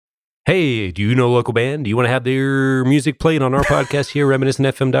Hey, do you know a local band? Do you want to have their music played on our podcast here,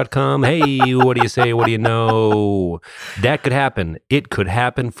 reminiscentfm.com? Hey, what do you say? What do you know? That could happen. It could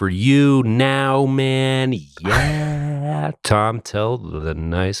happen for you now, man. Yeah. Tom, tell the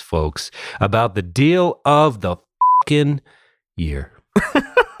nice folks about the deal of the fucking year.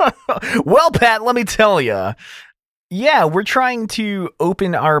 Well, Pat, let me tell you. Yeah, we're trying to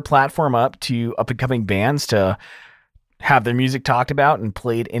open our platform up to up-and-coming bands to have their music talked about and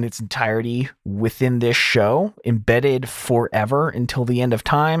played in its entirety within this show, embedded forever until the end of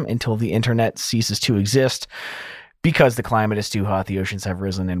time, until the internet ceases to exist, because the climate is too hot, the oceans have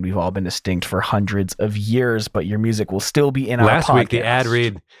risen, and we've all been extinct for hundreds of years, but your music will still be in our podcast. Last week, the ad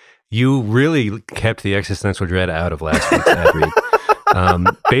read, you really kept the existential dread out of last week's ad read.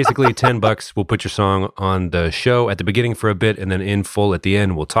 Basically $10, we'll put your song on the show at the beginning for a bit, and then in full at the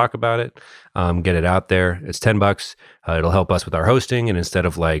end, we'll talk about it, get it out there. It's $10. It'll help us with our hosting, and instead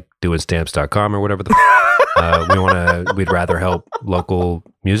of like doing stamps.com or whatever we'd rather help local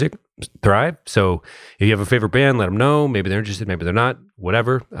music thrive. So if you have a favorite band, let them know. Maybe they're interested, maybe they're not,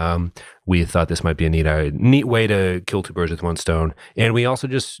 whatever. We thought this might be a neat way to kill two birds with one stone. And we also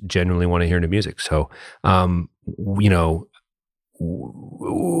just genuinely want to hear new music. So,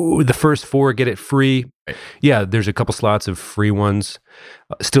 the first 4 get it free. Yeah, there's a couple slots of free ones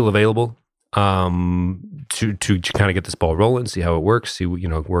still available to kind of get this ball rolling, see how it works,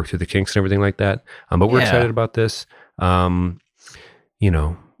 work through the kinks and everything like that. But we're excited about this, and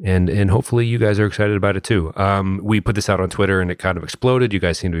hopefully you guys are excited about it too. We put this out on Twitter and it kind of exploded. You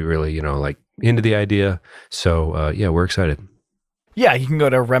guys seem to be really, into the idea. So we're excited. Yeah, you can go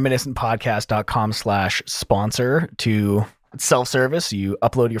to reminiscentpodcast.com/sponsor to self-service. You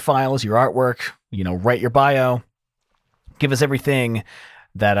upload your files, your artwork, write your bio, give us everything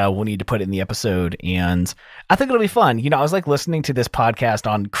that we'll need to put in the episode. And I think it'll be fun. I was like listening to this podcast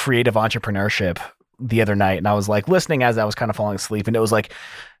on creative entrepreneurship the other night, and I was like listening as I was kind of falling asleep, and it was like,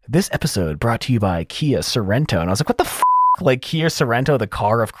 this episode brought to you by Kia Sorento. And I was like, what the f***? Like Kia Sorento, the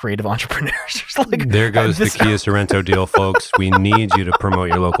car of creative entrepreneurs. Like, there goes the Kia Sorento deal, folks. We need you to promote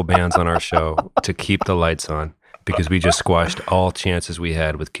your local bands on our show to keep the lights on, because we just squashed all chances we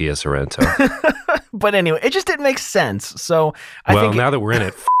had with Kia Sorento. But anyway, it just didn't make sense. So now that we're in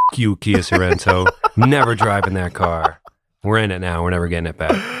it, f*** you, Kia Sorento. Never driving that car. We're in it now. We're never getting it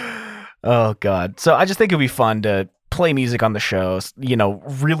back. Oh, God. So I just think it'd be fun to play music on the show,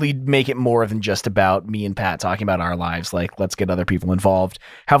 really make it more than just about me and Pat talking about our lives. Like, let's get other people involved,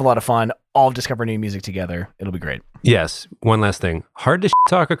 have a lot of fun, all discover new music together. It'll be great. Yes. One last thing. Hard to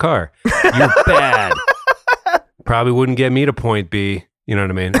talk a car. You're bad. Probably wouldn't get me to point B. You know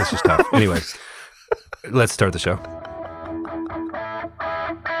what I mean? It's just tough. Anyways, let's start the show.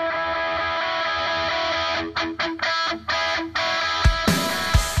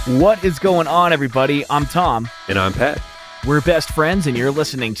 What is going on, everybody? I'm Tom. And I'm Pat. We're best friends, and you're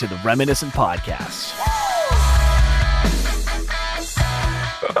listening to the Reminiscent Podcast.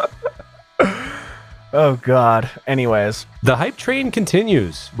 Oh, God. Anyways. The hype train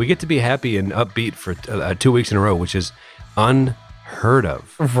continues. We get to be happy and upbeat for 2 weeks in a row, which is unheard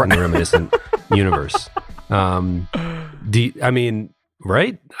of in the Reminiscent universe. Right?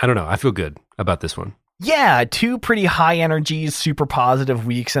 I don't know. I feel good about this one. Yeah, 2 pretty high energy, super positive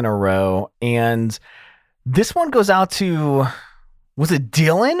weeks in a row. And this one goes out to, was it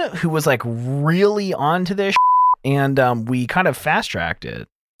Dylan, who was like really onto this and we kind of fast-tracked it.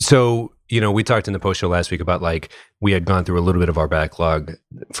 So, we talked in the post show last week about like we had gone through a little bit of our backlog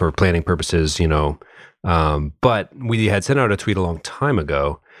for planning purposes, but we had sent out a tweet a long time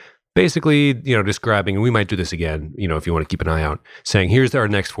ago, basically, describing, and we might do this again, if you want to keep an eye out, saying, here's our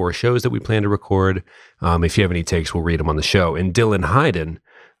next 4 shows that we plan to record. If you have any takes, we'll read them on the show. And Dylan Hayden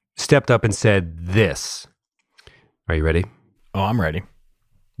stepped up and said this. Are you ready? Oh, I'm ready.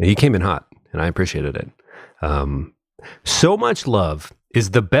 He came in hot, and I appreciated it. So Much Love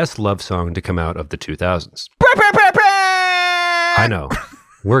is the best love song to come out of the 2000s. I know.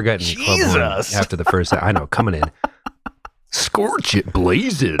 We're getting club one after the first. I know, coming in. Scorch it,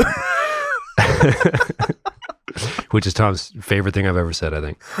 blaze it. Which is Tom's favorite thing I've ever said, I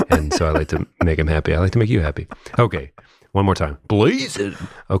think. And so I like to make him happy. I like to make you happy. Okay, one more time. Blaze it.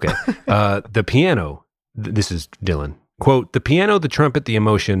 Okay. The piano, this is Dylan. Quote, the piano, the trumpet, the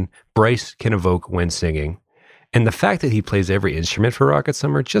emotion Bryce can evoke when singing. And the fact that he plays every instrument for Rocket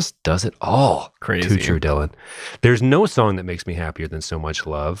Summer just does it all. Crazy. Too true, Dylan. There's no song that makes me happier than So Much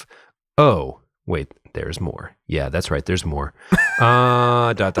Love. Oh, wait, there's more. Yeah, that's right, there's more.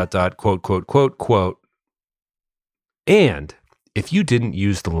 Quote. And if you didn't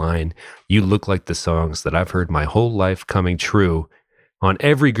use the line, you look like the songs that I've heard my whole life coming true, on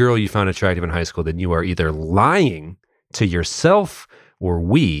every girl you found attractive in high school, then you are either lying to yourself or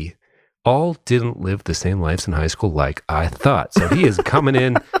we all didn't live the same lives in high school like I thought. So he is coming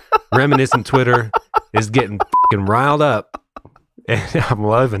in, reminiscing Twitter, is getting fucking riled up, and I'm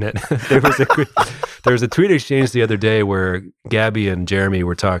loving it. There was a tweet exchange the other day where Gabby and Jeremy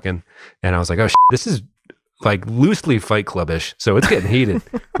were talking, and I was like, oh, this is like loosely Fight Club-ish, so it's getting heated.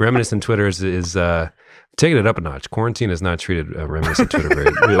 Reminiscent Twitter is taking it up a notch. Quarantine has not treated Reminiscent Twitter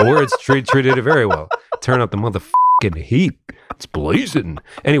or it's treated it very well. Turn up the motherfucking heat. It's blazing.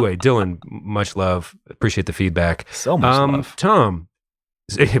 Anyway, Dylan, much love. Appreciate the feedback. So much love. Tom,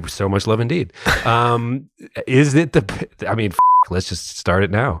 it was so much love indeed. Is it let's just start it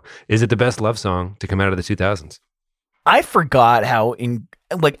now. Is it the best love song to come out of the 2000s? I forgot how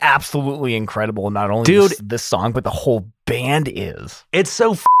absolutely incredible not only this song, but the whole band is. It's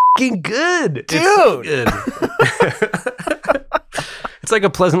so fucking good. Dude. It's so good. It's like a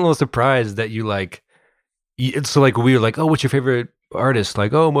pleasant little surprise that you like. So like we were like, oh, what's your favorite artist?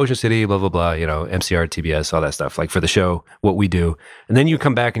 Like, oh, Motion City, blah, blah, blah, MCR, TBS, all that stuff, like for the show, what we do. And then you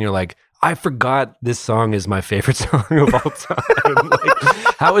come back and you're like, I forgot this song is my favorite song of all time.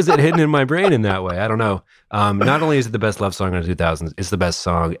 Like, how is it hidden in my brain in that way? I don't know. Not only is it the best love song in the 2000s, it's the best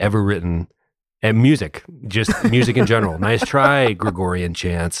song ever written. And music, just music in general. Nice try, Gregorian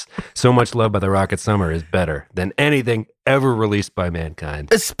chants. So Much Love by the Rocket Summer is better than anything ever released by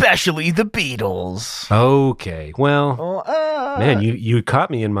mankind. Especially the Beatles. Okay, well, man, you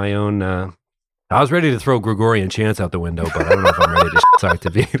caught me in my own... I was ready to throw Gregorian chants out the window, but I don't know if I'm ready to talk to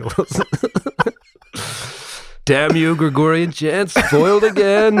Beatles. Damn you, Gregorian chants, foiled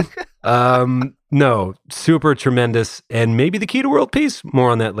again. No, super tremendous, and maybe the key to world peace. More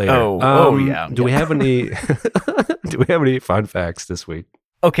on that later. Yeah. Do we have any? Do we have any fun facts this week?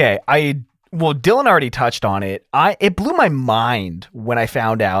 Okay, Dylan already touched on it. It blew my mind when I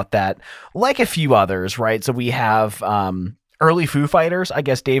found out that, like a few others, right? So we have early Foo Fighters. I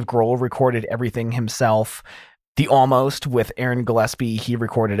guess Dave Grohl recorded everything himself. The Almost with Aaron Gillespie, he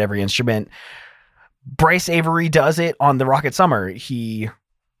recorded every instrument. Bryce Avery does it on the Rocket Summer. He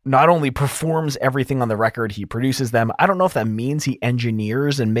not only performs everything on the record, he produces them. I don't know if that means he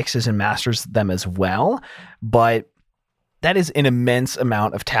engineers and mixes and masters them as well, but that is an immense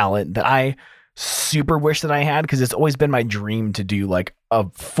amount of talent that I super wish that I had, because it's always been my dream to do like a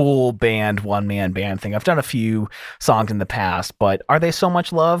full band, one-man band thing. I've done a few songs in the past, but Are They So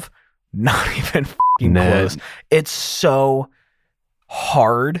Much Love? Not even fucking close. It's so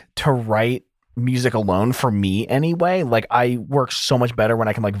hard to write music alone for me anyway. Like, I work so much better when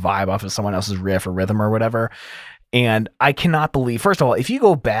I can like vibe off of someone else's riff or rhythm or whatever. And I cannot believe, first of all, if you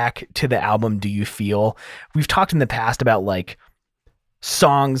go back to the album Do You Feel, we've talked in the past about like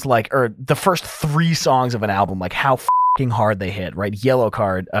songs like, or the first 3 songs of an album, like how fucking hard they hit, right? Yellow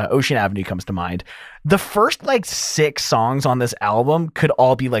Card, Ocean Avenue comes to mind. The first like 6 songs on this album could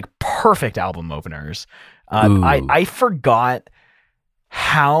all be like perfect album openers. I forgot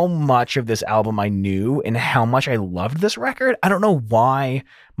how much of this album I knew and how much I loved this record. I don't know why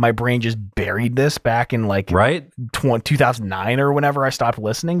my brain just buried this back in like 2009 or whenever I stopped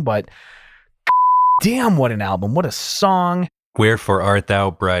listening, but damn, what an album. What a song. Wherefore art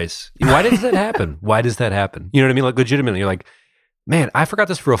thou, Bryce? Why does that happen? Why does that happen? You know what I mean? Like, legitimately, you're like, man, I forgot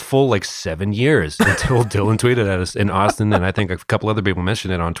this for a full like 7 years until Dylan tweeted at us in Austin, and I think a couple other people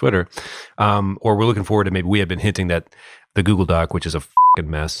mentioned it on Twitter. Or we're looking forward to, maybe we had been hinting that the Google Doc, which is a fucking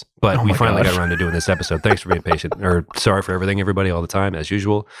mess, but we finally got around to doing this episode. Thanks for being patient, or sorry for everything, everybody, all the time, as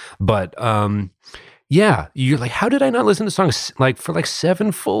usual. But yeah, you're like, how did I not listen to songs like for like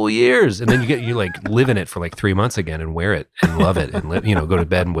 7 full years? And then you like live in it for like 3 months again and wear it and love it and go to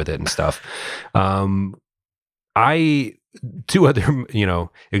bed with it and stuff. Two other,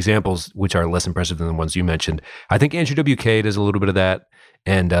 examples which are less impressive than the ones you mentioned. I think Andrew WK does a little bit of that,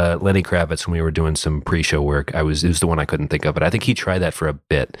 and Lenny Kravitz, when we were doing some pre-show work, it was the one I couldn't think of, but I think he tried that for a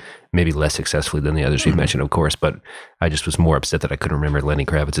bit, maybe less successfully than the others we've mentioned, of course. But I just was more upset that I couldn't remember Lenny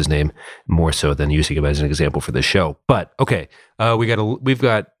Kravitz's name more so than using him as an example for this show. But okay, we've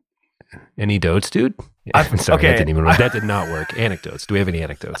got any dotes, dude? I'm sorry, that did not work. Anecdotes. Do we have any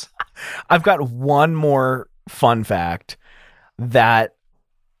anecdotes? I've got one more fun fact that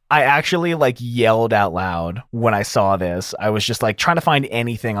I actually like yelled out loud when I saw this. I was just like trying to find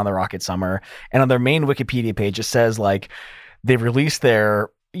anything on the Rocket Summer, and on their main Wikipedia page, it says like they released their,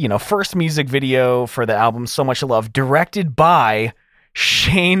 first music video for the album So Much Love, directed by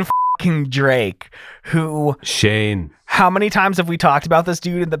Shane fucking Drake, Shane. How many times have we talked about this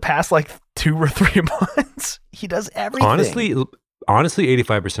dude in the past like 2 or 3 months? He does everything. Honestly,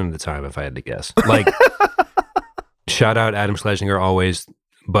 85% of the time, if I had to guess. Like, Shout out Adam Schlesinger always,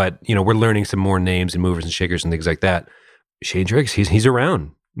 but we're learning some more names and movers and shakers and things like that. Shane Driggs, he's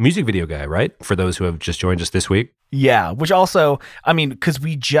around. Music video guy, right? For those who have just joined us this week. Yeah, which also, I mean, because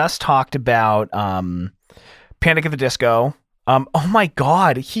we just talked about Panic at the Disco. Oh my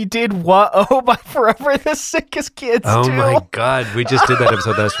God, he did what? Oh my Forever the Sickest Kids. Oh too. My God, we just did that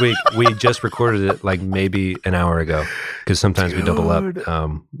episode last week. We just recorded it like maybe an hour ago because sometimes we double up.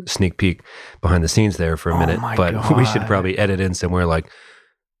 Sneak peek behind the scenes there for a minute, but God. We should probably edit in somewhere like,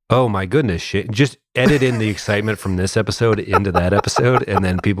 oh my goodness, shit. Just edit in the excitement from this episode into that episode, and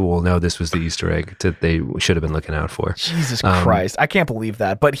then people will know this was the Easter egg that they should have been looking out for. Jesus Christ, I can't believe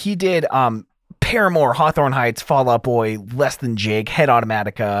that. But he did Paramore, Hawthorne Heights, Fall Out Boy, Less Than Jake, Head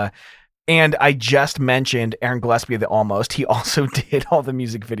Automatica, and I just mentioned Aaron Gillespie of The Almost. He also did all the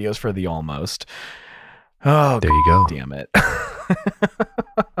music videos for The Almost. Oh, there you go. Damn it.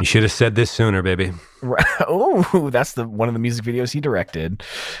 You should have said this sooner, baby. Oh, that's one of the music videos he directed.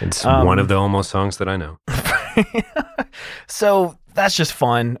 It's one of the Almost songs that I know. So that's just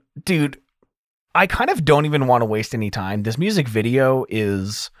fun. Dude, I kind of don't even want to waste any time. This music video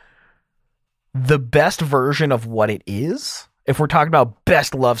is the best version of what it is. If we're talking about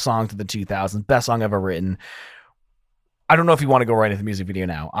best love songs of the 2000s, best song ever written, I don't know if you want to go right into the music video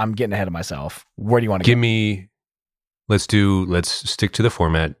now. I'm getting ahead of myself. Where do you want to Give me, let's stick to the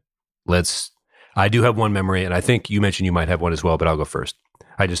format. I do have one memory, and I think you mentioned you might have one as well, but I'll go first.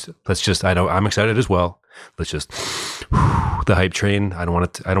 I'm excited as well. Let's just, the hype train. I don't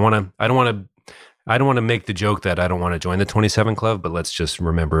want to make the joke that I don't want to join the 27 Club, but let's just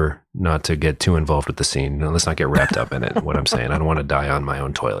remember not to get too involved with the scene. Let's not get wrapped up in it. What I'm saying, I don't want to die on my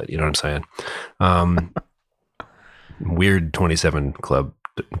own toilet. You know what I'm saying? Weird 27 Club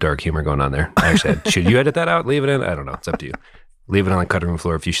dark humor going on there. Actually, should you edit that out? Leave it in? I don't know. It's up to you. Leave it on the cutting room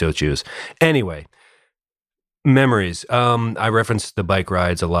floor if you so choose. Anyway, memories. I referenced the bike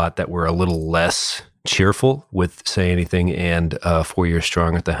rides a lot that were a little less cheerful with Say Anything and 4 Years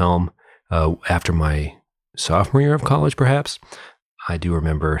Strong at the helm. After my sophomore year of college, perhaps, I do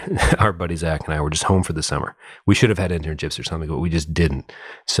remember our buddy Zach and I were just home for the summer. We should have had internships or something, but we just didn't.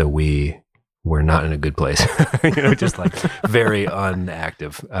 So we were not in a good place, just like very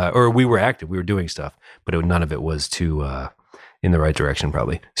unactive. Or we were active, we were doing stuff, but none of it was too in the right direction,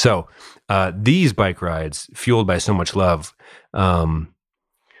 probably. So these bike rides, fueled by so much love,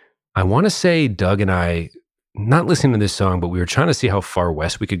 I want to say Doug and I, not listening to this song, but we were trying to see how far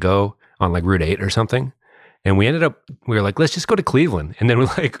west we could go on like Route 8 or something. And we were like, let's just go to Cleveland. And then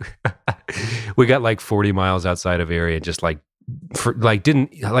we got like 40 miles outside of area, just like,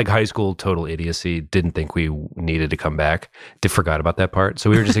 didn't like high school total idiocy, didn't think we needed to come back. Forgot about that part. So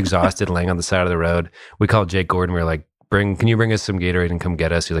we were just exhausted, laying on the side of the road. We called Jake Gordon. We were like, can you bring us some Gatorade and come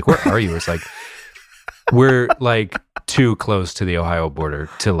get us? He's like, where are you? It's like, we're like too close to the Ohio border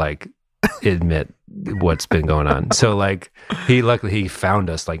to like admit what's been going on. So like he found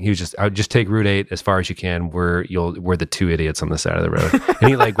us. Like he was just take Route 8 as far as you can. We're the two idiots on the side of the road. And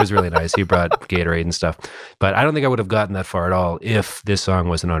he like was really nice. He brought Gatorade and stuff. But I don't think I would have gotten that far at all if this song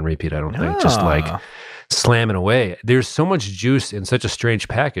wasn't on repeat. I don't think. Just like slamming away. There's so much juice in such a strange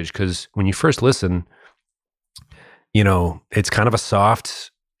package because when you first listen, it's kind of a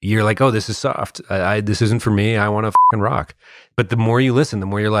soft. You're like, oh, this is soft. This isn't for me. I want to fucking rock. But the more you listen, the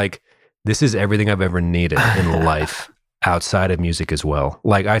more you're like, this is everything I've ever needed in life outside of music as well.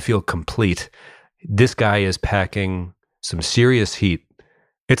 Like, I feel complete. This guy is packing some serious heat.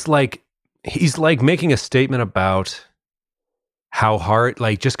 It's like, he's like making a statement about how hard,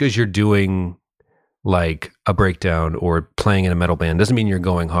 like, just because you're doing like a breakdown or playing in a metal band doesn't mean you're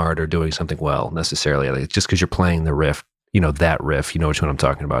going hard or doing something well necessarily. Like, just because you're playing the riff, that riff, which one I'm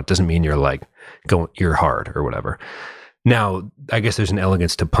talking about, doesn't mean you're like you're hard or whatever. Now, I guess there's an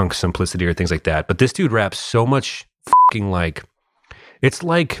elegance to punk simplicity or things like that, but this dude raps so much fucking like, it's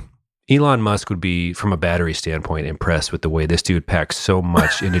like Elon Musk would be, from a battery standpoint, impressed with the way this dude packs so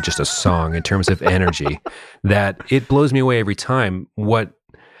much into just a song in terms of energy that it blows me away every time. What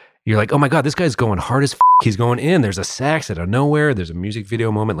you're like, oh my God, this guy's going hard as he's going in. There's a sax out of nowhere. There's a music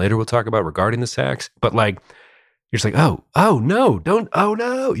video moment later we'll talk about regarding the sax, but like, you're just like, oh no, don't, oh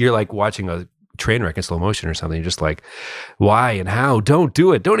no. You're like watching a train wreck in slow motion or something. You're just like, why and how? Don't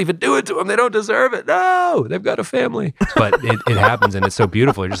do it. Don't even do it to them. They don't deserve it. No, they've got a family. But it happens and it's so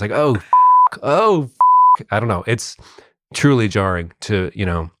beautiful. You're just like, oh, I don't know. It's truly jarring to,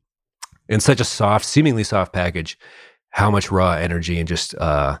 in such a soft, seemingly soft package, how much raw energy and just,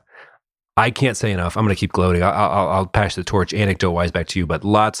 I can't say enough. I'm going to keep gloating. I'll pass the torch anecdote-wise back to you, but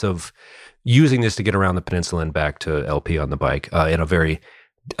lots of using this to get around the peninsula and back to LP on the bike in a very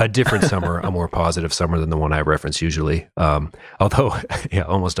a different summer, a more positive summer than the one I reference usually. Although, yeah,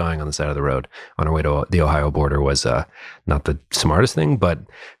 almost dying on the side of the road on our way to the Ohio border was not the smartest thing, but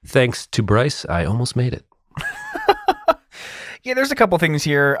thanks to Bryce, I almost made it. Yeah, there's a couple things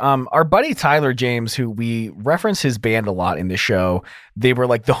here. Our buddy Tyler James, who we reference his band a lot in the show, they were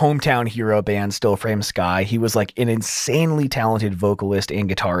like the hometown hero band, Still Frame Sky. He was like an insanely talented vocalist and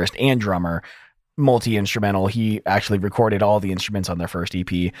guitarist and drummer, multi-instrumental. He actually recorded all the instruments on their first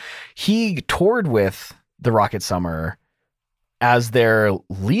EP. He toured with the Rocket Summer as their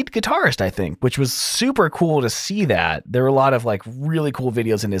lead guitarist, I think, which was super cool to see that. There were a lot of like really cool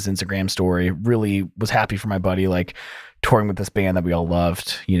videos in his Instagram story. Really was happy for my buddy, like touring with this band that we all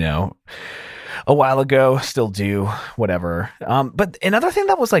loved, you know, a while ago, still do, whatever. But another thing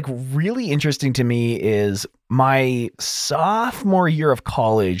that was like really interesting to me is my sophomore year of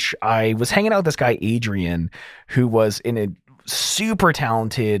college, I was hanging out with this guy, Adrian, who was in a super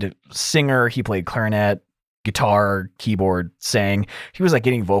talented singer. He played clarinet, guitar, keyboard, sang. He was like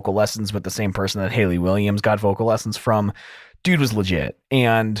getting vocal lessons with the same person that Haley Williams got vocal lessons from. Dude was legit.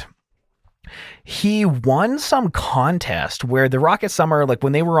 And he won some contest where the Rocket Summer, like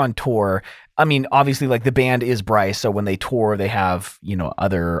when they were on tour, I mean, obviously like the band is Bryce. So when they tour, they have, you know,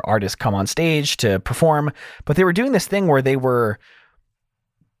 other artists come on stage to perform, but they were doing this thing where they were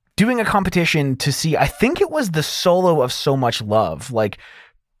doing a competition to see, I think it was the solo of So Much Love, like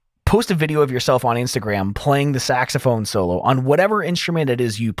post a video of yourself on Instagram playing the saxophone solo on whatever instrument it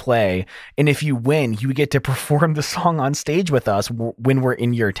is you play. And if you win, you get to perform the song on stage with us when we're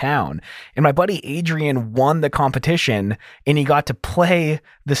in your town. And my buddy Adrian won the competition and he got to play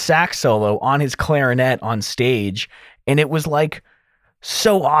the sax solo on his clarinet on stage. And it was like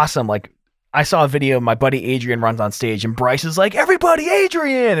so awesome. Like I saw a video, my buddy Adrian runs on stage and Bryce is like, everybody,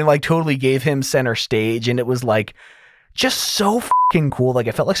 Adrian, and like totally gave him center stage. And it was like, just so fucking cool. Like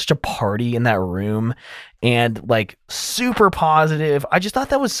it felt like such a party in that room and like super positive. I just thought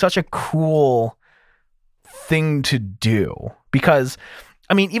that was such a cool thing to do because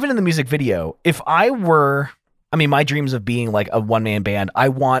I mean, even in the music video, if I were, I mean, my dreams of being like a one-man band, I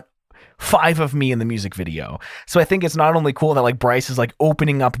want 5 of me in the music video. So I think it's not only cool that like Bryce is like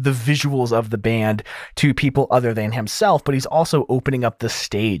opening up the visuals of the band to people other than himself, but he's also opening up the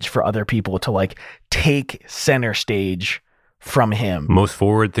stage for other people to like take center stage from him. Most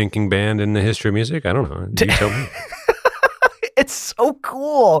forward-thinking band in the history of music? I don't know. You tell me. It's so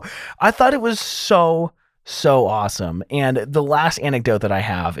cool. I thought it was so awesome. And the last anecdote that I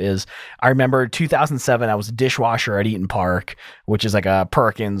have is I remember 2007, I was a dishwasher at Eaton Park, which is like a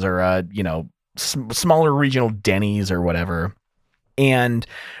Perkins or a, you know, smaller regional Denny's or whatever. And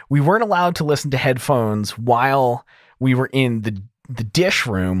we weren't allowed to listen to headphones while we were in the dish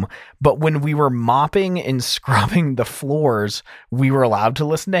room. But when we were mopping and scrubbing the floors, we were allowed to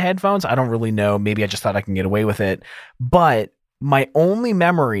listen to headphones. I don't really know. Maybe I just thought I can get away with it. But my only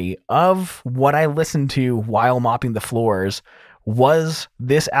memory of what I listened to while mopping the floors was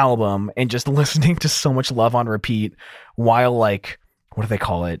this album and just listening to So Much Love on repeat while like, what do they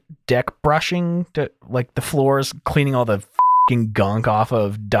call it? Deck brushing to like the floors, cleaning all the fucking gunk off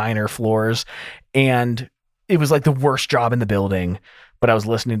of diner floors. And it was like the worst job in the building, but I was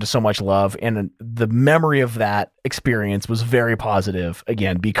listening to So Much Love. And the memory of that experience was very positive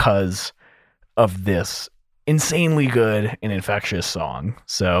again, because of this insanely good and infectious song.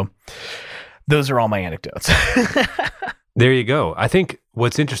 So those are all my anecdotes. There you go. I think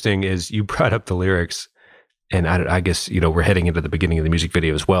what's interesting is you brought up the lyrics, and I guess, you know, we're heading into the beginning of the music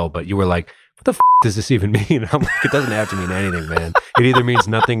video as well, but you were like, what the does this even mean? I'm like, it doesn't have to mean anything, man. It either means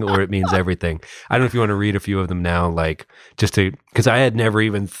nothing or it means everything. I don't know if you want to read a few of them now, like just to, because I had never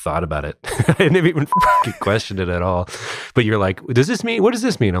even thought about it. I had never even questioned it at all. But you're like, does this mean, what does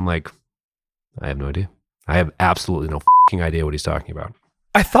this mean? I'm like, I have no idea. I have absolutely no idea what he's talking about.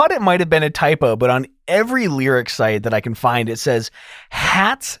 I thought it might have been a typo, but on every lyric site that I can find, it says,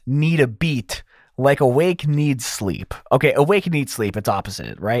 hats need a beat like awake needs sleep. Okay, awake needs sleep. It's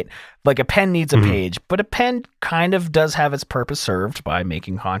opposite, right? Like a pen needs a page, but a pen kind of does have its purpose served by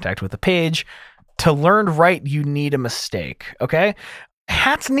making contact with a page. To learn right, you need a mistake, okay?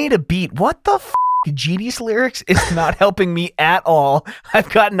 Hats need a beat. What the f***? GD's lyrics is not helping me at all. I've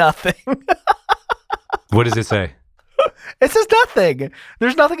got nothing. What does it say? It says nothing.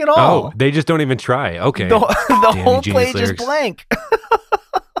 There's nothing at all. Oh, they just don't even try. Okay. The whole page is blank.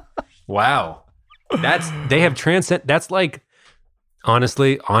 Wow. They have transcend. That's like,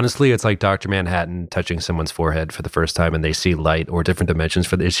 honestly, it's like Dr. Manhattan touching someone's forehead for the first time and they see light or different dimensions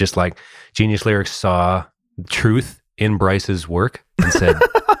for it's just like Genius Lyrics saw truth in Bryce's work and said,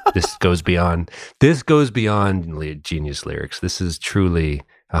 this goes beyond Genius Lyrics. This is truly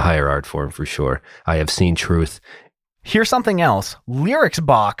a higher art form for sure. I have seen truth. Here's something else.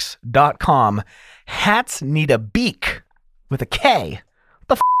 Lyricsbox.com. Hats need a beak with a K.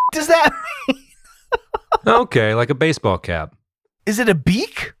 What the does that mean? Okay, like a baseball cap. Is it a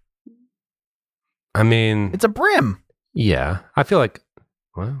beak? I mean, It's a brim. yeah. I feel like,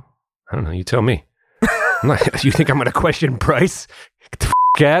 well, I don't know. You tell me. You think I'm going to question Bryce? Get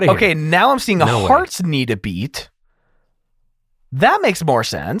the out of here. Okay, now I'm seeing No way. hearts need a beat. That makes more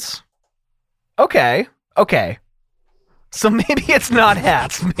sense. Okay. So maybe it's not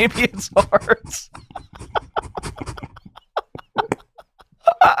hats. Maybe it's hearts.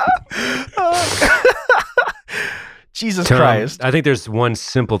 Jesus Tom, Christ. I think there's one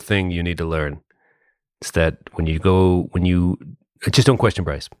simple thing you need to learn. It's that when you just don't question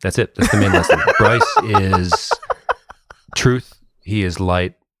Bryce. That's it. That's the main lesson. Bryce is truth. He is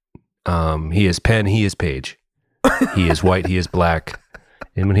light. He is pen. He is page. He is white. He is black.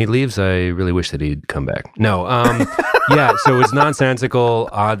 And when he leaves, I really wish that he'd come back. No, yeah. So it's nonsensical,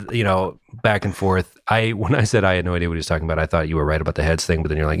 odd, back and forth. When I said I had no idea what he was talking about, I thought you were right about the heads thing, but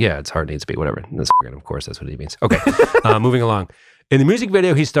then you're like, yeah, it's heart needs to be whatever. And that's, of course, that's what he means. Okay, moving along. In the music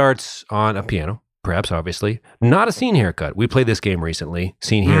video, he starts on a piano, perhaps, obviously. Not a scene haircut. We played this game recently.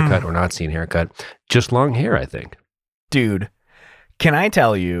 Scene haircut or not scene haircut. Just long hair, I think. Dude, can I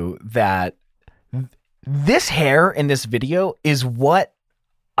tell you that this hair in this video is what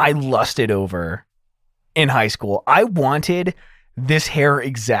I lusted over in high school. I wanted this hair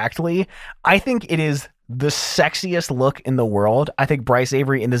exactly. I think it is the sexiest look in the world. I think Bryce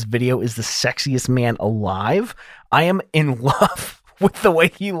Avery in this video is the sexiest man alive. I am in love with the way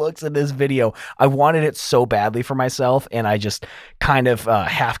he looks in this video. I wanted it so badly for myself, and I just kind of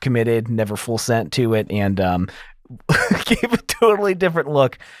half committed, never full sent to it, and gave a totally different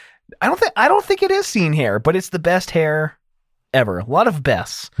look. I don't think it is scene hair, but it's the best hair ever. A lot of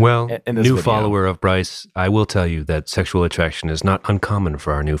bests. Well, in this new video. follower of Bryce, I will tell you that sexual attraction is not uncommon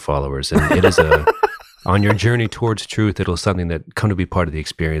for our new followers. And it is on your journey towards truth, it'll something that come to be part of the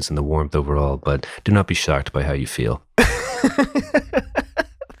experience and the warmth overall, but do not be shocked by how you feel.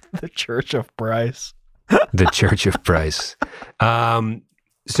 The Church of Bryce. The Church of Bryce.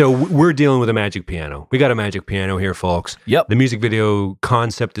 So we're dealing with a magic piano. We got a magic piano here, folks. Yep. The music video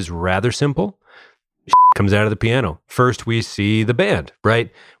concept is rather simple. Comes out of the piano. First, we see the band,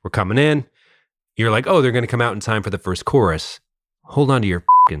 right? We're coming in. You're like, oh, they're going to come out in time for the first chorus. Hold on to your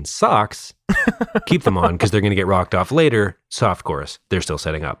fucking socks. Keep them on because they're going to get rocked off later. Soft chorus. They're still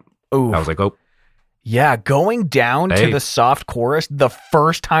setting up. Ooh. I was like, oh. Yeah, going down to the soft chorus the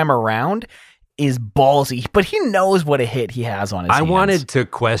first time around is ballsy, but he knows what a hit he has on his hands. I wanted to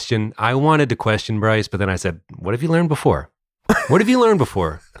question Bryce, but then I said, what have you learned before? What have you learned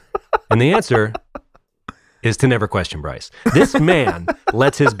before? And the answer is to never question Bryce. This man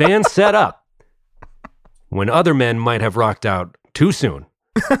lets his band set up when other men might have rocked out too soon.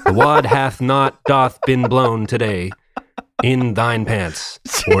 The wad hath not doth been blown today in thine pants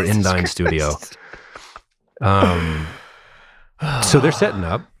or in thine studio. So they're setting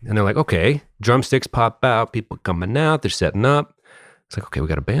up and they're like, okay, drumsticks pop out, people coming out, they're setting up. It's like, okay, we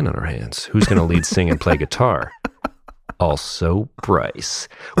got a band on our hands. Who's going to lead, sing, and play guitar? Also Bryce.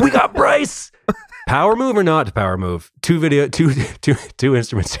 We got Bryce. Power move or not power move? Two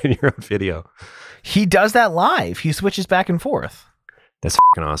instruments in your own video. He does that live. He switches back and forth. That's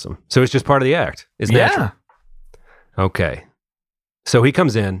fucking awesome. So it's just part of the act. It's natural. Okay. So he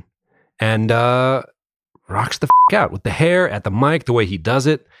comes in and rocks the out with the hair at the mic, the way he does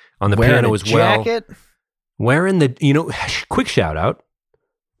it on the piano as well. Wearing the, quick shout out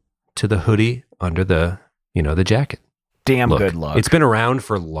to the hoodie under the, the jacket. Damn good look. It's been around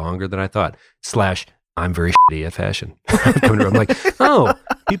for longer than I thought. / I'm very shitty at fashion. I'm like, oh,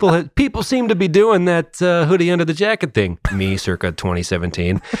 people seem to be doing that hoodie under the jacket thing. Me, circa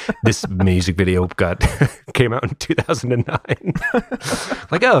 2017. This music video came out in 2009.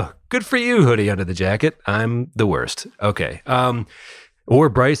 Like, oh, good for you, hoodie under the jacket. I'm the worst. Okay. Or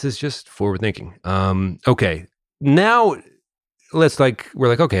Bryce is just forward thinking. Okay. Now we're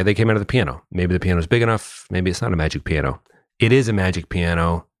like, okay, they came out of the piano. Maybe the piano's big enough. Maybe it's not a magic piano. It is a magic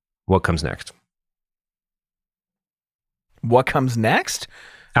piano. What comes next? What comes next?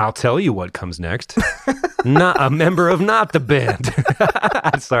 I'll tell you what comes next. Not a member of Not the Band.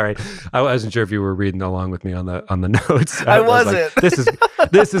 Sorry, I wasn't sure if you were reading along with me on the notes. I wasn't. Like,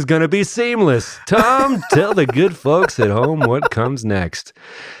 this is gonna be seamless. Tom, tell the good folks at home what comes next.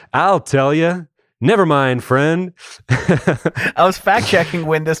 I'll tell you. Never mind, friend. I was fact checking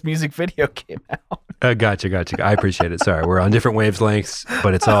when this music video came out. Gotcha. I appreciate it. Sorry, we're on different wavelengths,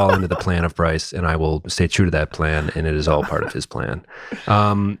 but it's all into the plan of Bryce, and I will stay true to that plan, and it is all part of his plan.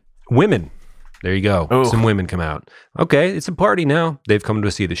 Women. There you go. Ooh. Some women come out. Okay, it's a party now. They've come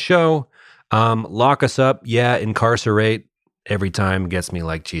to see the show. Lock us up. Yeah, incarcerate. Every time gets me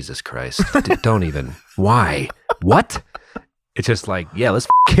like, Jesus Christ. Don't even. Why? What? It's just like, yeah, let's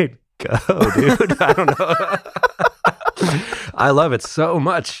f***ing go, dude. I don't know. I love it so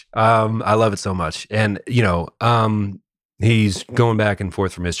much. And, he's going back and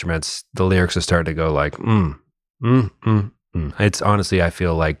forth from instruments. The lyrics are starting to go like, It's honestly, I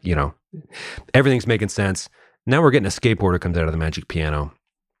feel like, everything's making sense. Now we're getting a skateboarder comes out of the magic piano.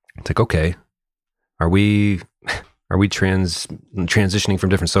 It's like, okay, are we transitioning from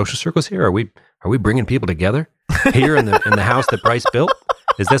different social circles here? Are we bringing people together here in the house that Bryce built?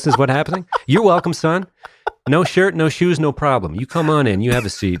 Is what happening? You're welcome, son. No shirt, no shoes, no problem. You come on in, you have a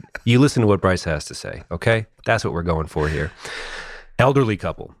seat. You listen to what Bryce has to say, okay? That's what we're going for here. Elderly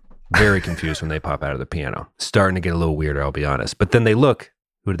couple, very confused when they pop out of the piano. Starting to get a little weirder, I'll be honest. But then they look.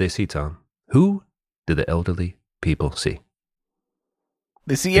 Who did they see, Tom? Who did the elderly people see?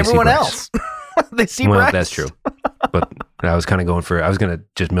 They see everyone else. They see Bryce. Well, that's true. But I was kind of going to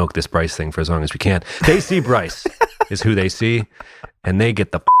just milk this Bryce thing for as long as we can. They see Bryce is who they see, and they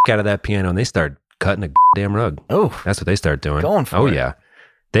get the out of that piano and they start cutting a damn rug. Oh, that's what they start doing. Going for it. Yeah.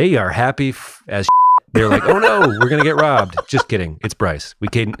 They are happy as they're like, oh no, we're going to get robbed. Just kidding. It's Bryce.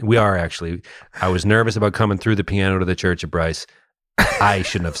 We are actually. I was nervous about coming through the piano to the Church of Bryce. I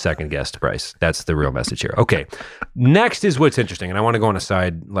shouldn't have second guessed Bryce. That's the real message here. Okay. Next is what's interesting. And I want to go on a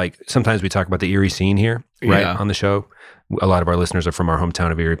side. Like sometimes we talk about the Erie scene here, right? On the show. A lot of our listeners are from our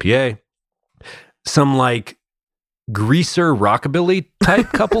hometown of Erie, PA. Some like greaser rockabilly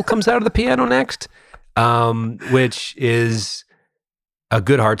type couple comes out of the piano next, which is a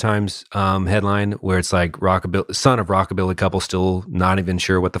good Hard Times headline where it's like rockabilly, son of rockabilly couple still not even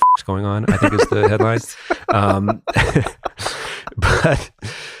sure what the f***'s going on, I think is the headline. But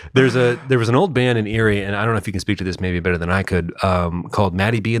there was an old band in Erie, and I don't know if you can speak to this maybe better than I could, called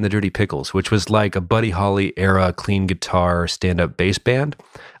Matty B and the Dirty Pickles, which was like a Buddy Holly era clean guitar stand-up bass band.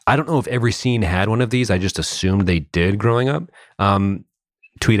 I don't know if every scene had one of these. I just assumed they did growing up.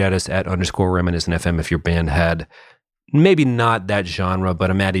 Tweet at us at _reminiscent FM if your band had maybe not that genre,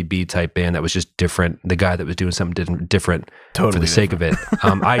 but a Matty B type band that was just different. The guy that was doing something different totally for the sake of it.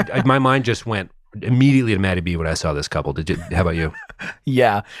 My mind just went immediately to Matty B when I saw this couple. How about you?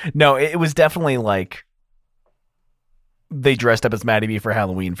 Yeah. No, it was definitely like they dressed up as Matty B for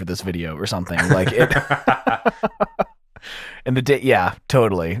Halloween for this video or something. Like it. And yeah,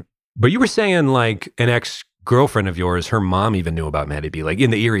 totally. But you were saying like an ex-girlfriend of yours, her mom even knew about Matty B, like in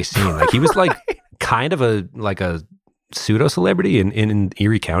the Erie scene. Like he was like kind of a pseudo celebrity in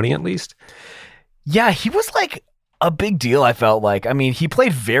Erie County at least. Yeah, he was like a big deal, I felt like. I mean, he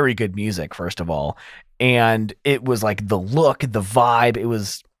played very good music, first of all. And it was like the look, the vibe, it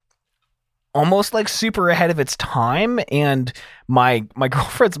was almost like super ahead of its time. And my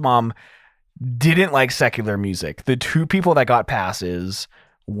girlfriend's mom didn't like secular music. The two people that got passes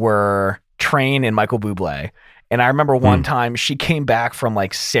were Train and Michael Bublé. And I remember one time she came back from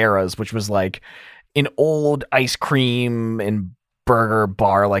like Sarah's, which was like an old ice cream and burger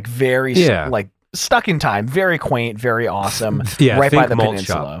bar, like very like stuck in time, very quaint, very awesome. Yeah, right by the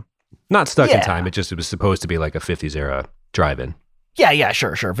peninsula. Shop. Not stuck in time. It was supposed to be like a 50s era drive-in. Yeah,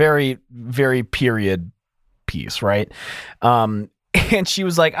 sure. Very, very period piece, right? And she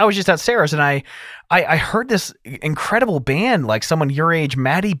was like, I was just at Sarah's and I heard this incredible band, like someone your age,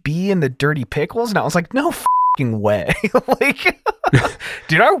 Matty B and the Dirty Pickles. And I was like, no f***ing way. Like,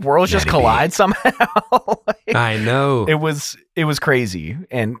 did our worlds just collide somehow? Like, I know. It was crazy.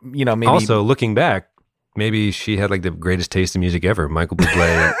 And, maybe. Also, looking back, maybe she had like the greatest taste in music ever. Michael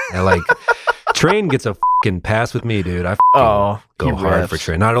Bublé. Like, Train gets a fucking pass with me, dude. I go hard for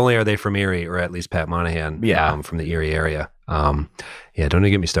Train. Not only are they from Erie, or at least Pat Monahan from the Erie area. Don't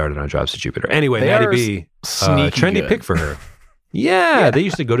even get me started on Drops of Jupiter. Anyway, Matty B, trendy good pick for her. Yeah, they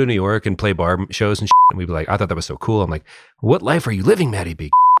used to go to New York and play bar shows and shit, and we'd be like, I thought that was so cool. I'm like, what life are you living, Matty B?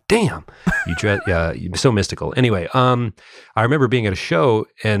 Damn. You're so mystical. Anyway, I remember being at a show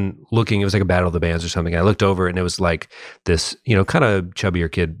and looking, it was like a battle of the bands or something. I looked over and it was like this, kind of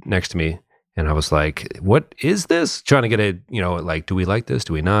chubbier kid next to me. And I was like, what is this? Trying to get a, like, do we like this?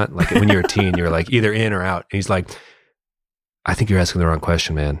 Do we not? Like when you're a teen, you're like either in or out. And he's like, I think you're asking the wrong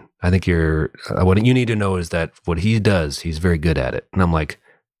question, man. I think what you need to know is that what he does, he's very good at it. And I'm like,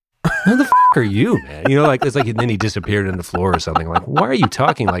 who the f*** are you, man? Like, it's like, and then he disappeared on the floor or something. I'm like, why are you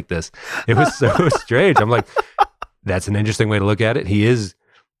talking like this? It was so strange. I'm like, that's an interesting way to look at it. He is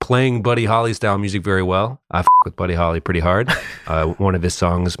playing Buddy Holly style music very well. I with Buddy Holly pretty hard. One of his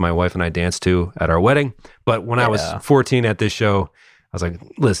songs my wife and I danced to at our wedding. But when I was 14 at this show, I was like,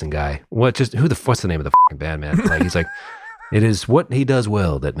 listen, guy, what's the name of the fucking band, man? Like, he's like, it is what he does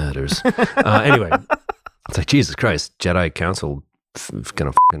well that matters. Anyway, it's like, Jesus Christ, Jedi Council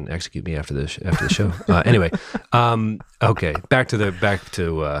gonna fucking execute me after the show. Anyway, okay, back to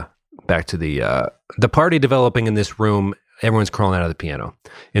the party developing in this room. Everyone's crawling out of the piano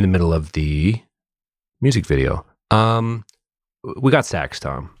in the middle of the music video. We got sax,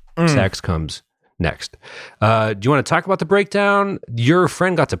 Tom. Sax comes next. Do you want to talk about the breakdown? Your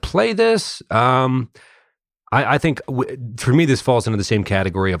friend got to play this. I think for me, this falls into the same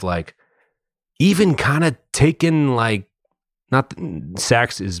category of like, even kind of taken like, not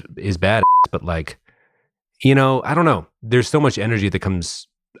sax is bad, but like, I don't know. There's so much energy that comes.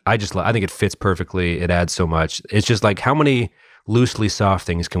 I think it fits perfectly. It adds so much. It's just like, how many loosely soft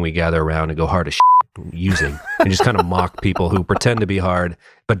things can we gather around and go hard as using and just kind of mock people who pretend to be hard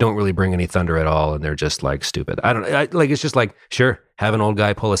but don't really bring any thunder at all, and they're just like stupid. It's just like, sure, have an old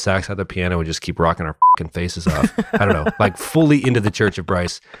guy pull a sax out of the piano and just keep rocking our fucking faces off. I don't know, like fully into the Church of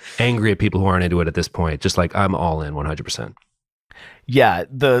Bryce, angry at people who aren't into it at this point. Just like, I'm all in 100%. Yeah,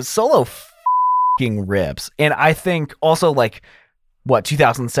 the solo fucking rips. And I think also like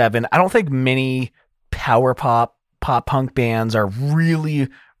 2007, I don't think many power pop punk bands are really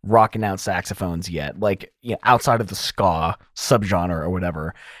rocking out saxophones yet, like outside of the ska subgenre or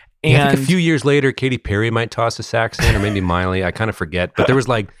whatever. And I think a few years later, Katy Perry might toss a sax in, or maybe Miley. I kind of forget. But there was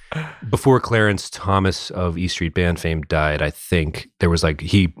like, before Clarence Thomas of E Street Band fame died, I think there was like,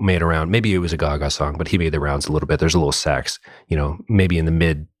 he made around, maybe it was a Gaga song, but he made the rounds a little bit. There's a little sax, maybe in the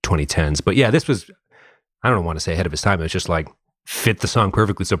mid 2010s. But yeah, this was, I don't want to say ahead of his time. It was just like, fit the song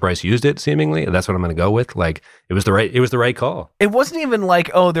perfectly, so Bryce used it seemingly. That's what I'm going to go with. Like, it was the right call. It wasn't even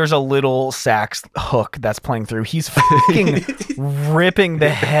like, oh, there's a little sax hook that's playing through. He's fucking ripping the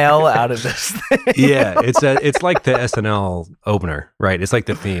hell out of this thing. Yeah, it's like the SNL opener, right? It's like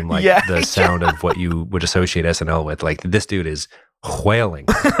the theme, like the sound of what you would associate SNL with. Like, this dude is wailing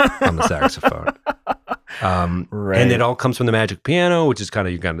on the saxophone. Right. And it all comes from the magic piano, which is kind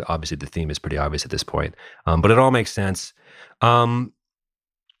of obviously the theme is pretty obvious at this point. But it all makes sense.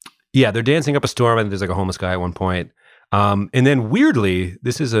 They're dancing up a storm, and there's like a homeless guy at one point. And then weirdly,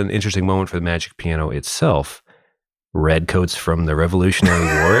 this is an interesting moment for the magic piano itself. Redcoats from the Revolutionary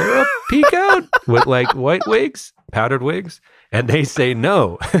War era peek out with like white wigs, powdered wigs, and they say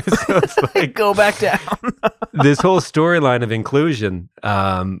no. So it's like, go back down. This whole storyline of inclusion.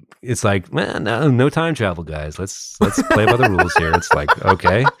 It's like, man, no time travel, guys. Let's play by the rules here. It's like,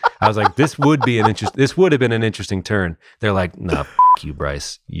 okay. I was like, this would have been an interesting turn. They're like, no, you,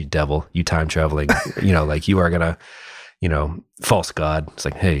 Bryce, you devil, you time traveling. Like you are gonna, false god. It's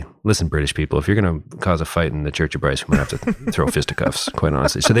like, hey, listen, British people, if you're gonna cause a fight in the Church of Bryce, we're gonna have to throw fisticuffs, quite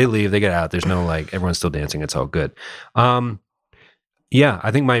honestly. So they leave, they get out. There's no like, everyone's still dancing. It's all good. I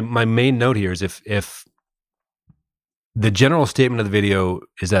think my main note here is if the general statement of the video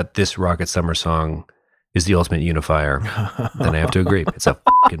is that this Rocket Summer song is the ultimate unifier, then I have to agree. It's a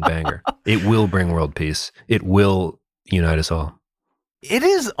fucking banger. It will bring world peace. It will unite us all. It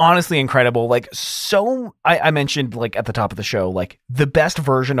is honestly incredible. Like, so I mentioned like at the top of the show, like the best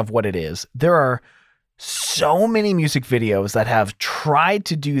version of what it is. There are so many music videos that have tried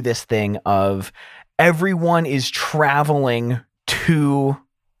to do this thing of everyone is traveling to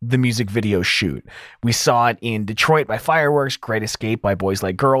the music video shoot. We saw it in Detroit by Fireworks, Great Escape by Boys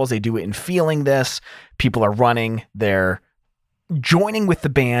Like Girls. They do it in Feeling This. People are running. They're joining with the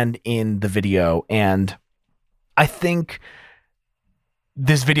band in the video. And I think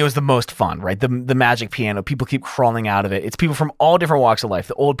this video is the most fun, right? The magic piano, people keep crawling out of it. It's people from all different walks of life.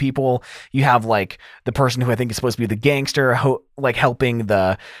 The old people, you have like the person who I think is supposed to be the gangster, like helping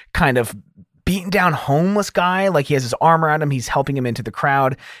the kind of beaten down homeless guy. Like he has his arm around him. He's helping him into the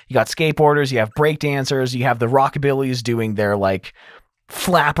crowd. You got skateboarders, you have break dancers, you have the Rockabillys doing their like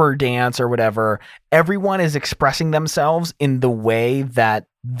flapper dance or whatever. Everyone is expressing themselves in the way that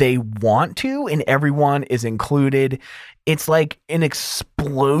they want to, and everyone is included. It's like an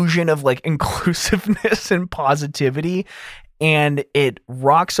explosion of like inclusiveness and positivity, and it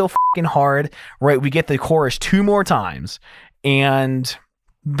rocks so fucking hard, right? We get the chorus 2 more times, and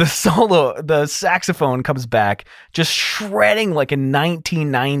the saxophone comes back, just shredding like a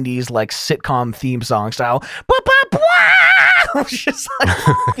 1990s like sitcom theme song style. Just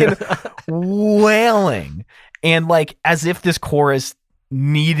like wailing, and like as if this chorus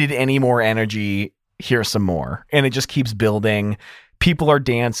needed any more energy. Here's some more, and it just keeps building. People are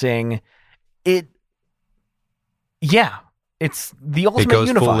dancing. It's It's the It ultimate goes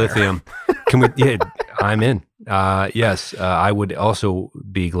unifier. full lithium. Can we? Yeah, I'm in. Yes, I would also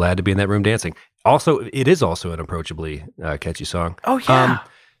be glad to be in that room dancing. Also, it is also an approachably catchy song. Oh yeah.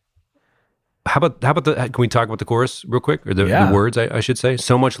 How about the? Can we talk about the chorus real quick, or the words? I should say.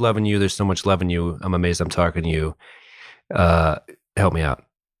 So much love in you. There's so much love in you. I'm amazed I'm talking to you. Help me out.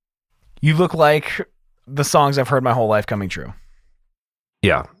 You look like the songs I've heard my whole life coming true.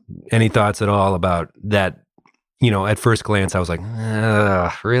 Yeah. Any thoughts at all about that? At first glance, I was like,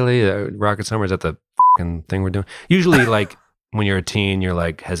 really? Rocket Summer, is that the fucking thing we're doing? Usually, like, when you're a teen, you're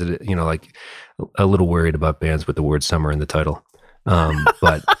like hesitant, like a little worried about bands with the word summer in the title.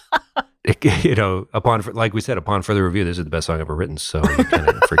 But, like we said, upon further review, this is the best song ever written. So you kind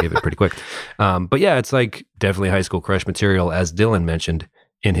of forgive it pretty quick. But yeah, it's like definitely high school crush material, as Dylan mentioned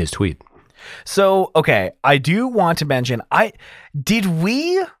in his tweet. So, okay, I do want to mention, did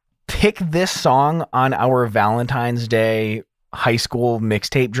we pick this song on our Valentine's Day high school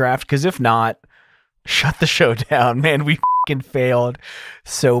mixtape draft? Because if not, shut the show down, man. We fucking failed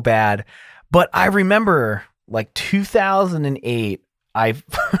so bad. But I remember like 2008, I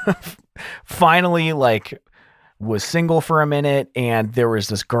finally like was single for a minute, and there was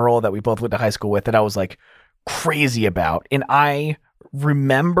this girl that we both went to high school with that I was like crazy about. And I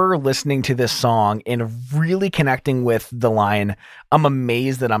remember listening to this song and really connecting with the line, I'm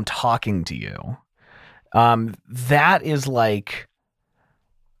amazed that I'm talking to you. That is like,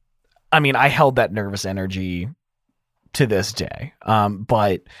 I mean, I held that nervous energy to this day.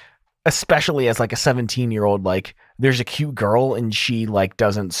 But especially as like a 17-year-old, like there's a cute girl and she like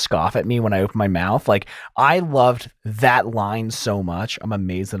doesn't scoff at me when I open my mouth. Like I loved that line so much. I'm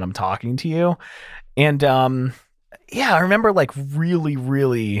amazed that I'm talking to you. And, yeah, I remember like really,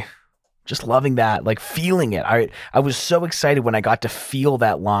 really just loving that, like feeling it. I was so excited when I got to feel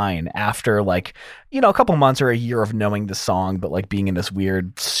that line after like, a couple months or a year of knowing the song, but like being in this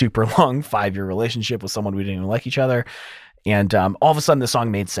weird, super long 5-year relationship with someone we didn't even like each other. And all of a sudden the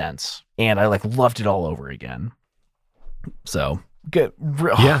song made sense and I like loved it all over again. So good.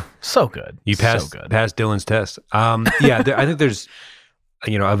 Yeah. So good. You passed Dylan's test. Yeah, I think there's,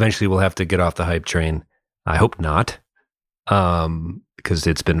 eventually we'll have to get off the hype train. I hope not, because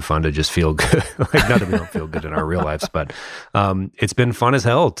it's been fun to just feel good. Like, not that we don't feel good in our real lives, but it's been fun as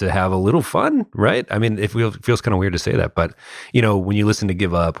hell to have a little fun, right? I mean, it feels kind of weird to say that, but, when you listen to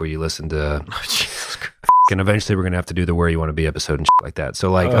Give Up or you listen to, and eventually we're going to have to do the Where You Want to Be episode and shit like that. So,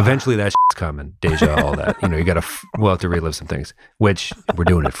 like, eventually that shit's coming. Deja, all that. You got to, we'll have to relive some things, which we're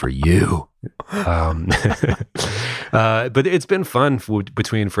doing it for you. But it's been fun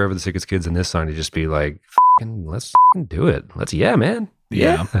between Forever the Sickest Kids and this song to just be like, let's do it. Yeah, man.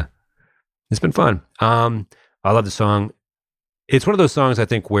 Yeah. It's been fun. I love the song. It's one of those songs I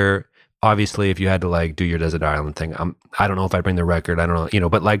think where obviously if you had to like do your Desert Island thing, I don't know if I'd bring the record. I don't know,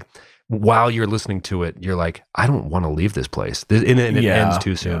 but like while you're listening to it, you're like, I don't want to leave this place. And it ends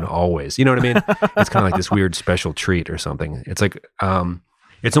too soon always. You know what I mean? It's kind of like this weird special treat or something. It's like,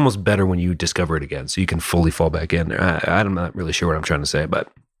 it's almost better when you discover it again, so you can fully fall back in there. I'm not really sure what I'm trying to say, but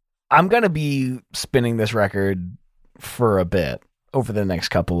I'm going to be spinning this record for a bit over the next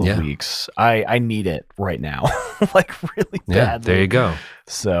couple of weeks. I need it right now, like really badly. Yeah, there you go.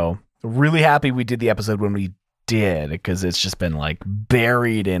 So really happy we did the episode when we did, because it's just been like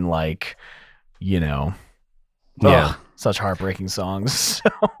buried in like, such heartbreaking songs. So.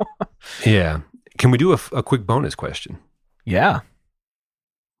 Yeah. Can we do a quick bonus question? Yeah.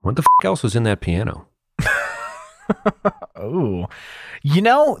 What the else was in that piano? Oh,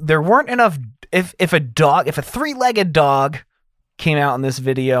 there weren't enough. If a 3-legged dog came out in this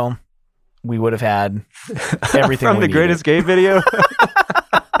video, we would have had everything from the Great Escape video.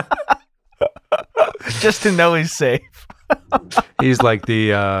 Just to know he's safe. He's like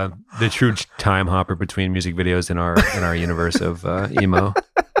the true time hopper between music videos in our universe of emo.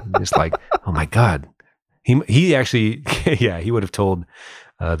 Just like, oh my god, he actually, he would have told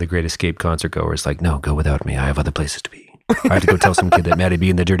the Great Escape concert goers, like, no, go without me. I have other places to be. I have to go tell some kid that Maddie B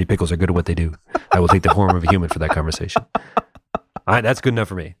and the Dirty Pickles are good at what they do. I will take the form of a human for that conversation. That's good enough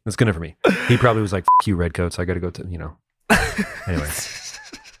for me. That's good enough for me. He probably was like, F you redcoats. I got to go to, Anyway.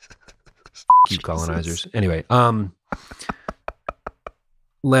 You colonizers. Anyway, you want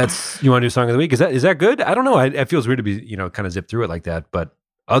to do Song of the Week? Is that good? I don't know. It feels weird to be, kind of zip through it like that. But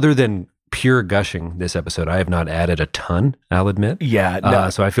other than pure gushing this episode, I have not added a ton, I'll admit. Yeah. No.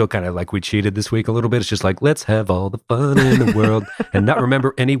 So I feel kind of like we cheated this week a little bit. It's just like, let's have all the fun in the world and not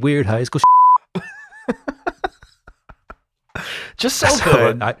remember any weird high school Just so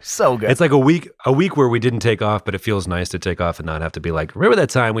good. So good. It's like a week where we didn't take off, but it feels nice to take off and not have to be like, remember that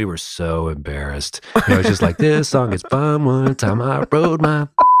time we were so embarrassed? It's just like, this song is fun. One time I rode my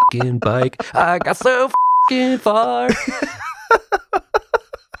fucking bike. I got so fucking far.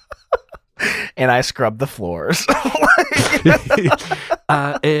 And I scrubbed the floors.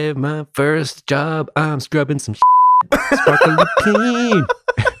 I am my first job. I'm scrubbing some sparkly clean.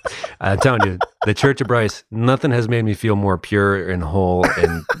 I'm telling you, the Church of Bryce, nothing has made me feel more pure and whole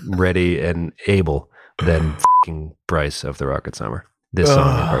and ready and able than fucking Bryce of the Rocket Summer. This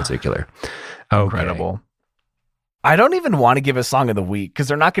song in particular. Okay. Incredible. I don't even want to give a song of the week because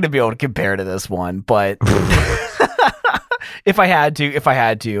they're not going to be able to compare to this one. But if I had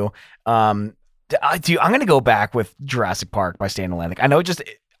to, I'm going to go back with Jurassic Park by Stan Atlantic. I know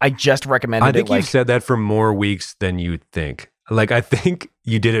I just recommended it. I think you've said that for more weeks than you think. Like, I think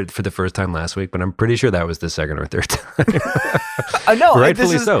you did it for the first time last week, but I'm pretty sure that was the second or third time. No,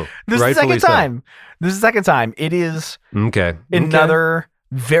 rightfully so. This is the second time. This is the second time. It is another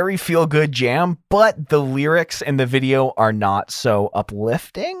very feel-good jam, but the lyrics and the video are not so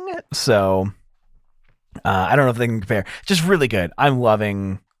uplifting. So I don't know if they can compare. Just really good. I'm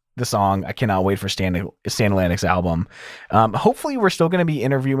loving the song. I cannot wait for Stan Atlantic's album. Hopefully we're still going to be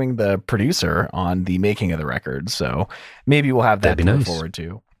interviewing the producer on the making of the record, so maybe we'll have that to look forward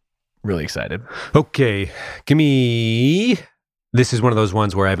to. Really excited. Okay, this is one of those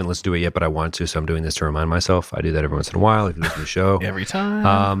ones where I haven't listened to it yet, but I want to, so I'm doing this to remind myself. I do that every once in a while if you listen to the show. Every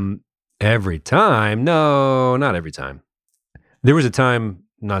time? Every time? No, not every time. There was a time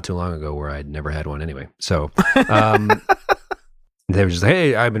not too long ago where I'd never had one anyway, so they were just like,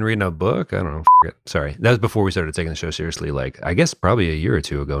 hey, I've been reading a book. I don't know. It. Sorry. That was before we started taking the show seriously. Like, I guess probably a year or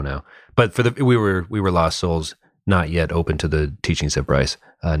two ago now. But we were lost souls, not yet open to the teachings of Bryce.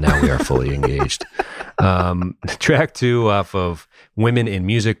 Now we are fully engaged. Track 2 off of Women in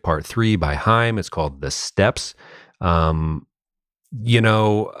Music, Part 3 by HAIM. It's called The Steps. This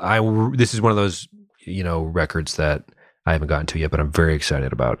is one of those, records that I haven't gotten to yet, but I'm very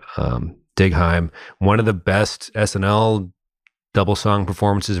excited about. Dig HAIM. One of the best SNL double song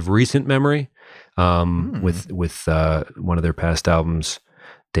performances of recent memory, with one of their past albums,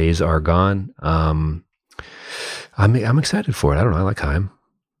 Days Are Gone. I'm excited for it. I don't know. I like HAIM.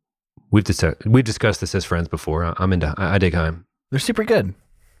 We've discussed this as friends before. I dig HAIM. They're super good.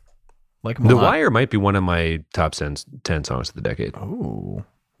 Like them The Wire might be one of my top 10 songs of the decade. Oh,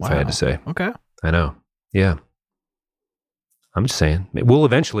 wow. If I had to say. Okay. I know. Yeah. I'm just saying. We'll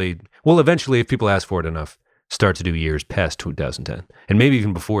eventually, if people ask for it enough, start to do years past 2010 and maybe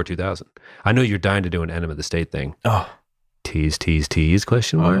even before 2000. I know you're dying to do an Enema of the State thing. Oh, tease,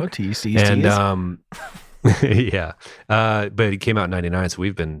 question mark. Oh, tease. And yeah, but it came out in 99, so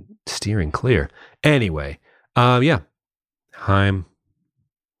we've been steering clear. Anyway, HAIM.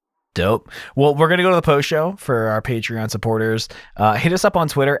 Dope. Well, we're going to go to the post show for our Patreon supporters. Hit us up on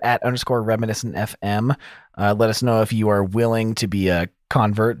Twitter at _reminiscentfm. Let us know if you are willing to be a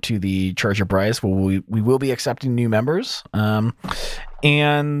convert to the Church of Bryce. We will be accepting new members. And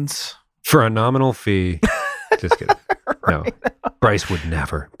for a nominal fee. Just kidding. No, Bryce would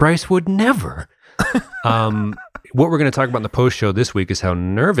never. What we're going to talk about in the post show this week is how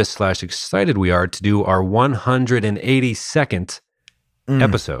nervous / excited we are to do our 182nd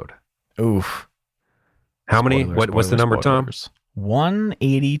episode. Oof. How many? What's the number, Tom?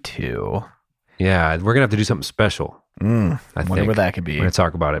 182. Yeah, we're going to have to do something special. I wonder what that could be. We're going to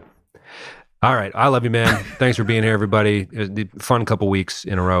talk about it. All right. I love you, man. Thanks for being here, everybody. It was a fun couple weeks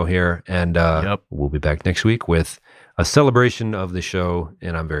in a row here. And we'll be back next week with a celebration of the show,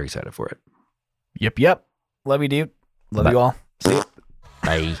 and I'm very excited for it. Yep. Love you, dude. Love you all. See you.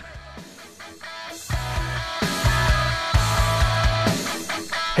 Bye.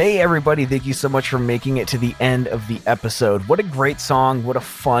 Hey, everybody. Thank you so much for making it to the end of the episode. What a great song. What a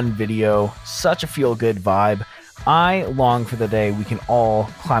fun video. Such a feel-good vibe. I long for the day we can all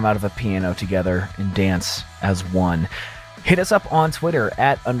climb out of a piano together and dance as one. Hit us up on Twitter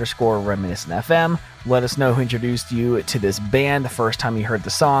at _reminiscentfm. Let us know who introduced you to this band the first time you heard the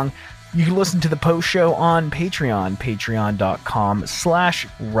song. You can listen to the post show on Patreon,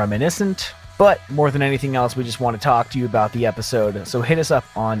 patreon.com/reminiscent. But more than anything else, we just want to talk to you about the episode. So hit us up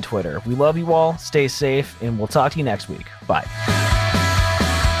on Twitter. We love you all. Stay safe, and we'll talk to you next week. Bye.